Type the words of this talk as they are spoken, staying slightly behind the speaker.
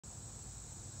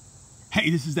Hey,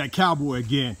 this is that Cowboy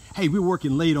again. Hey, we're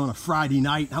working late on a Friday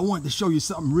night. I wanted to show you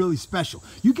something really special.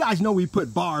 You guys know we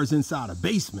put bars inside of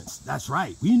basements. That's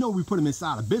right. We know we put them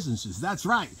inside of businesses. That's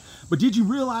right. But did you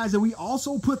realize that we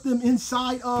also put them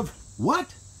inside of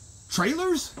what?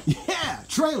 Trailers? Yeah,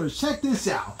 trailers. Check this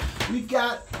out. We've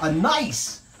got a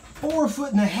nice 4.5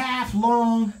 foot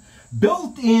long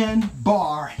built-in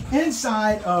bar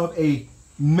inside of a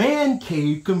man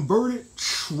cave converted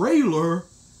trailer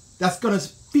that's going to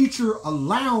feature a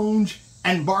lounge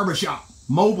and barbershop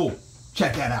mobile.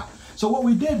 Check that out. So what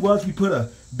we did was we put a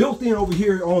built-in over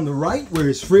here on the right where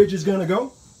his fridge is going to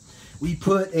go. We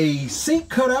put a sink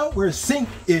cutout where his sink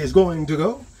is going to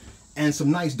go, and some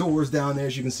nice doors down there.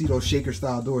 As you can see, those shaker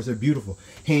style doors, they're beautiful.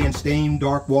 Hand stained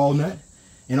dark walnut.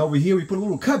 And over here we put a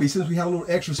little cubby since we had a little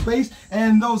extra space,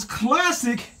 and those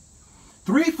classic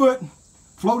 3-foot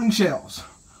floating shelves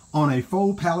on a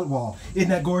faux pallet wall. Isn't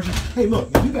that gorgeous? Hey, look,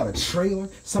 if you got a trailer,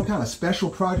 some kind of special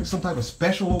project, some type of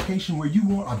special location where you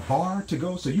want a bar to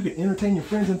go so you can entertain your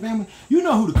friends and family, you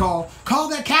know who to call. Call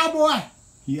that Cowboy.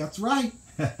 Yeah, that's right.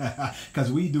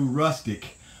 Because we do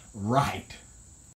rustic right.